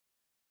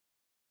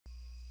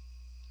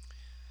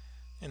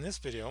In this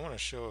video, I want to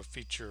show a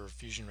feature of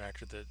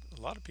FusionReactor that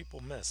a lot of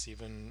people miss,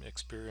 even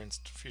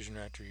experienced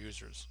FusionReactor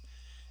users.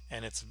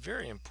 And it's a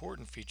very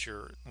important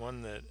feature,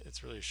 one that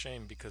it's really a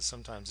shame because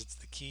sometimes it's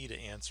the key to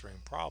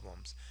answering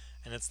problems,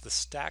 and it's the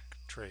stack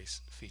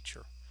trace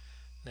feature.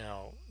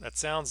 Now, that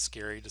sounds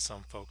scary to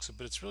some folks,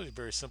 but it's really a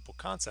very simple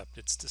concept.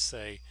 It's to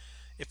say,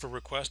 if a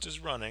request is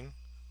running,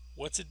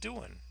 what's it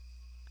doing?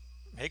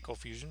 Hey,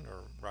 ColdFusion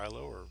or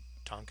Rilo or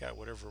Tomcat,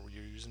 whatever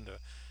you're using to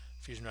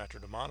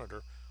FusionReactor to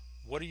monitor,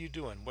 what are you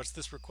doing? What's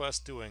this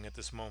request doing at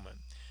this moment?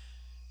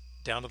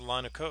 Down to the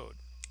line of code.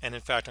 And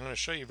in fact, I'm going to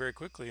show you very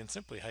quickly and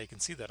simply how you can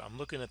see that. I'm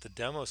looking at the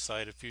demo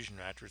site of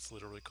FusionReactor. It's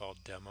literally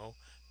called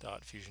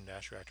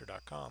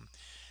demo.fusion-reactor.com.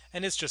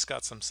 And it's just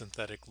got some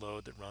synthetic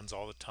load that runs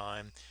all the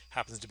time.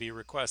 Happens to be a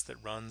request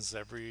that runs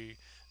every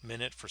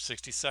minute for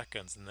 60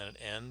 seconds, and then it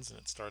ends and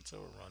it starts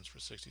over, runs for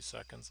 60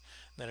 seconds,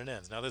 and then it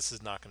ends. Now, this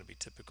is not going to be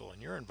typical in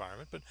your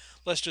environment, but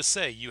let's just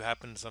say you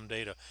happen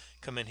someday to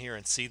come in here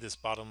and see this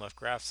bottom left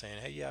graph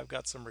saying, hey, yeah, I've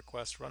got some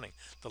requests running.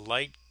 The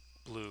light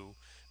blue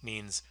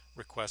means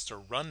requests are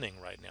running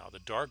right now. The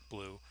dark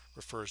blue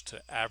refers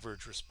to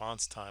average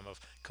response time of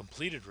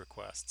completed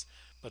requests,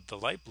 but the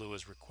light blue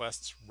is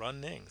requests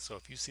running. So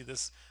if you see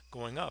this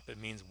going up,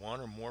 it means one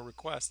or more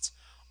requests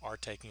are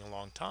taking a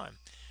long time.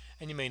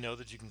 And you may know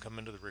that you can come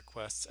into the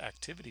requests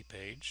activity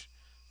page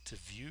to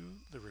view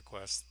the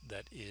requests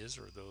that is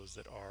or those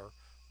that are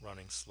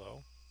running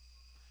slow.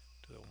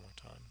 Do that one more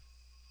time.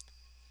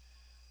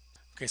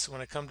 Okay, so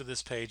when I come to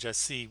this page, I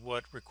see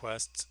what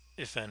requests,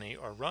 if any,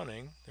 are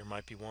running. There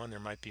might be one, there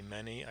might be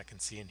many. I can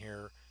see in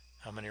here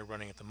how many are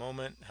running at the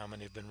moment, how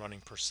many have been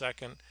running per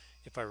second.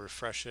 If I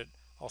refresh it,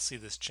 I'll see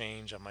this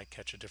change. I might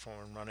catch a different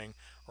one running,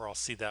 or I'll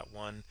see that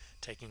one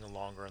taking a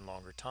longer and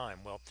longer time.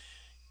 Well,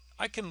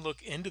 I can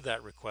look into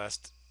that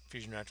request.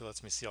 FusionReactor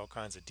lets me see all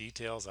kinds of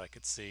details. I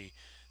could see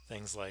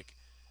things like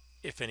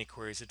if any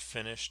queries had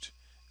finished,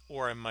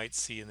 or I might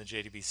see in the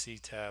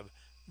JDBC tab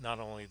not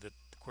only that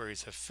the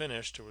queries have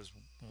finished, there was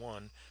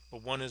one,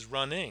 but one is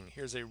running.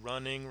 Here's a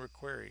running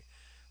query.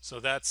 So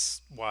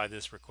that's why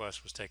this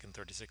request was taking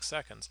 36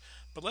 seconds.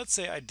 But let's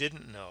say I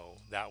didn't know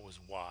that was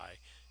why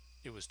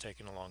it was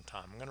taking a long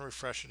time. I'm going to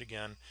refresh it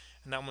again,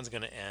 and that one's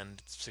going to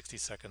end. It's 60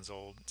 seconds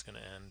old. It's going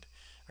to end.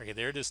 Okay,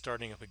 there it is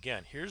starting up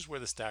again. Here's where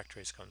the stack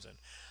trace comes in.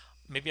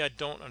 Maybe I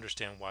don't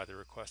understand why the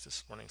request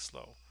is running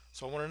slow.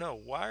 So I want to know,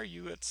 why are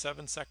you at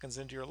 7 seconds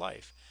into your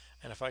life?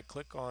 And if I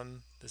click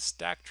on the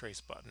stack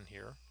trace button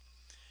here,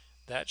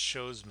 that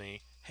shows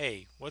me,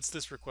 hey, what's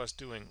this request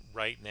doing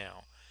right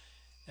now?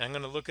 And I'm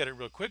going to look at it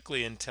real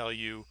quickly and tell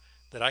you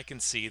that I can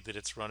see that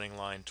it's running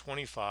line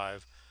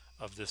 25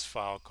 of this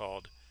file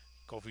called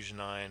ColdFusion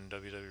 9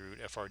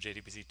 www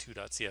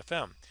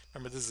frjdbc2.cfm.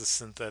 Remember, this is a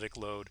synthetic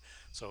load,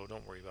 so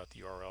don't worry about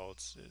the URL.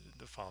 It's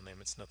the file name.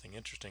 It's nothing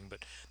interesting. But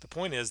the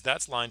point is,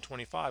 that's line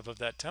 25 of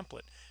that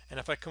template. And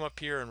if I come up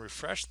here and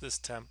refresh this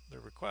the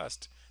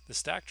request, the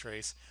stack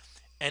trace,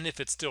 and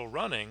if it's still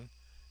running,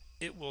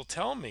 it will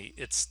tell me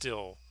it's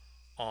still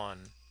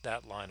on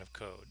that line of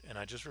code. And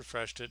I just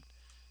refreshed it,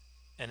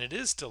 and it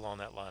is still on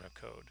that line of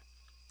code.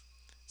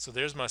 So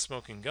there's my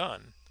smoking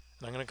gun.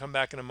 And I'm going to come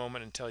back in a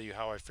moment and tell you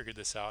how I figured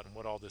this out and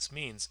what all this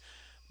means.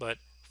 But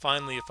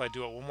finally, if I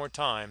do it one more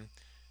time,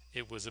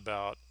 it was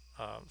about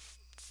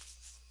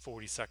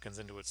 40 seconds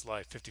into its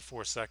life,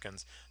 54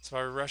 seconds. So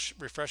if I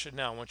refresh it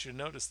now, I want you to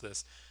notice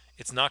this.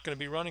 It's not going to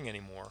be running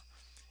anymore.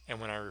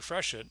 And when I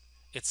refresh it,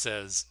 it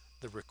says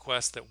the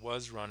request that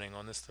was running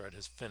on this thread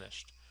has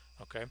finished.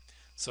 Okay,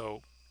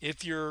 so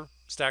if you're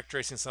stack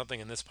tracing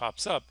something and this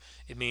pops up,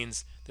 it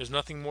means there's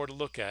nothing more to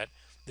look at.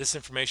 This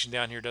information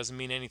down here doesn't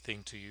mean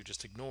anything to you.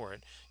 Just ignore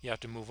it. You have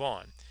to move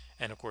on.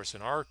 And of course,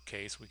 in our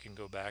case, we can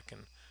go back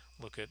and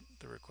look at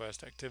the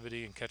request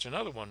activity and catch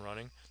another one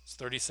running. It's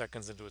 30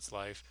 seconds into its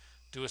life.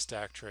 Do a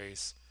stack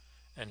trace,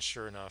 and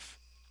sure enough,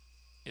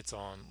 it's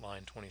on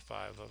line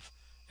 25 of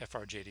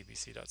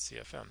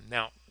frjdbc.cfm.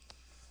 Now,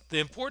 the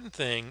important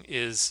thing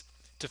is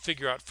to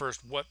figure out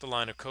first what the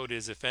line of code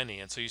is, if any.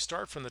 And so you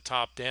start from the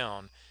top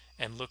down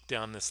and look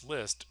down this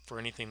list for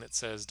anything that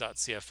says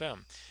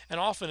 .cfm.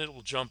 And often it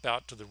will jump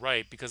out to the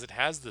right because it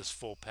has this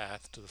full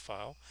path to the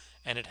file,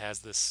 and it has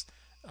this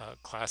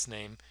class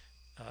name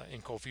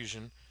in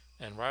ColdFusion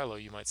and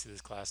Rilo. You might see this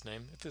class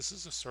name. If this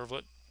is a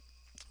servlet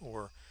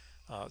or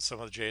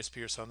some other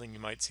JSP or something, you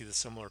might see the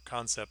similar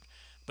concept.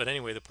 But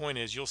anyway, the point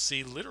is you'll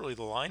see literally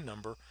the line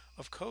number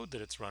of code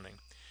that it's running.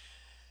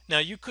 Now,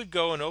 you could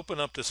go and open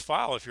up this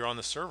file if you're on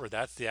the server.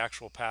 That's the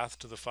actual path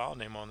to the file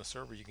name on the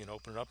server. You can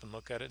open it up and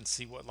look at it and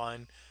see what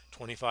line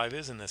 25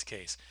 is in this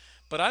case.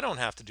 But I don't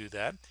have to do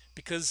that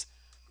because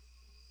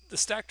the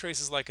stack trace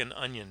is like an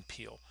onion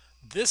peel.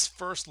 This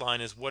first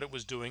line is what it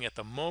was doing at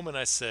the moment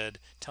I said,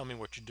 tell me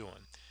what you're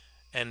doing.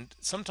 And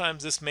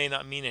sometimes this may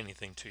not mean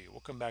anything to you.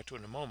 We'll come back to it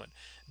in a moment.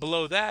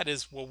 Below that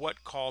is, well,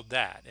 what called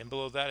that? And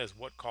below that is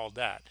what called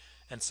that?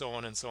 And so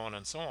on and so on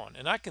and so on.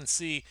 And I can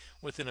see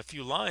within a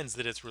few lines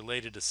that it's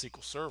related to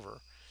SQL Server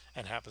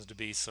and happens to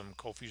be some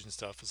ColdFusion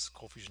stuff. This is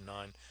ColdFusion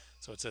 9,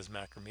 so it says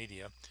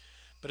Macromedia.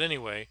 But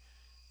anyway,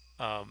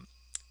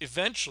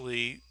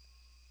 eventually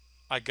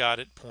I got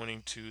it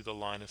pointing to the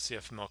line of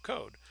CFML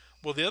code.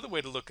 Well, the other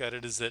way to look at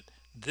it is that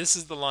this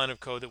is the line of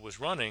code that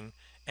was running,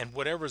 and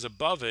whatever's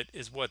above it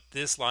is what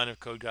this line of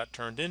code got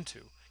turned into.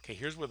 Okay,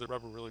 here's where the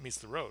rubber really meets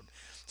the road.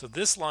 So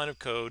this line of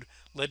code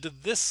led to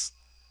this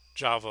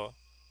Java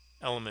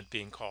element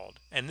being called,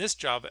 and this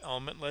Java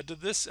element led to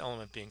this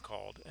element being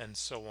called, and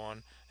so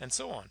on and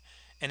so on.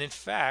 And in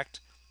fact,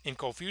 in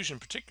ColdFusion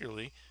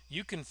particularly,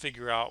 you can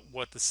figure out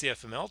what the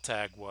CFML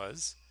tag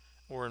was,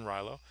 or in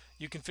Rilo,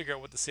 you can figure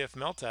out what the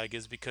CFML tag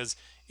is, because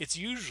it's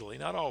usually,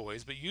 not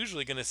always, but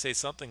usually going to say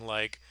something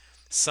like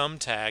some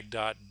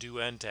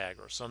tag.doEnd tag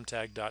or some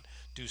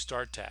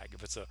tag.doStart tag.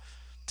 If it's a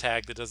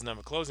tag that doesn't have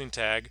a closing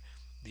tag,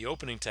 the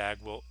opening tag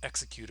will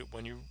execute it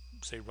when you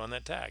say run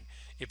that tag.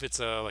 If it's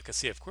like a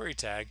CF query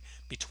tag,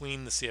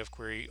 between the CF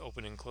query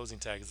opening and closing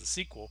tag is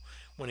the SQL.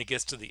 When it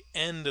gets to the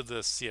end of the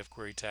CF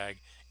query tag,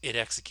 it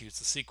executes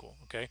the SQL.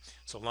 Okay,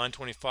 so line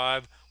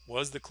 25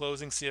 was the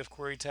closing CF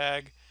query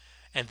tag,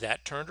 and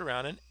that turned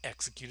around and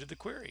executed the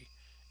query,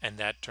 and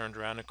that turned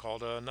around and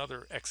called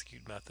another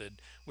execute method,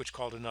 which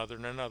called another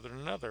and another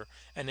and another,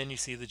 and then you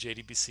see the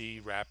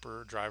JDBC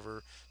wrapper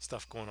driver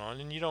stuff going on,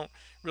 and you don't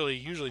really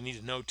usually need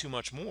to know too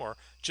much more.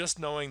 Just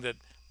knowing that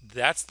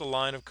that's the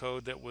line of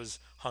code that was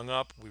hung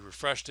up, we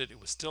refreshed it,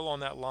 it was still on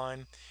that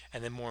line,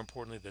 and then more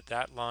importantly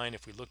that line,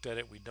 if we looked at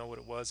it, we'd know what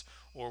it was,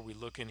 or we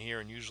look in here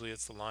and usually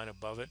it's the line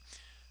above it.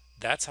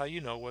 That's how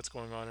you know what's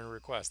going on in a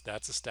request.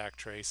 That's a stack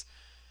trace,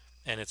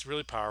 and it's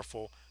really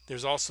powerful.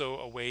 There's also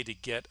a way to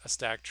get a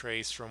stack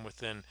trace from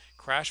within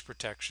crash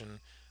protection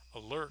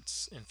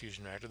alerts in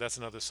FusionReactor. That's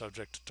another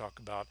subject to talk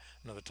about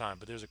another time,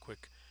 but there's a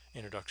quick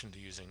introduction to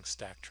using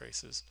stack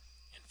traces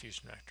in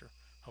FusionReactor.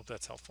 Hope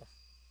that's helpful.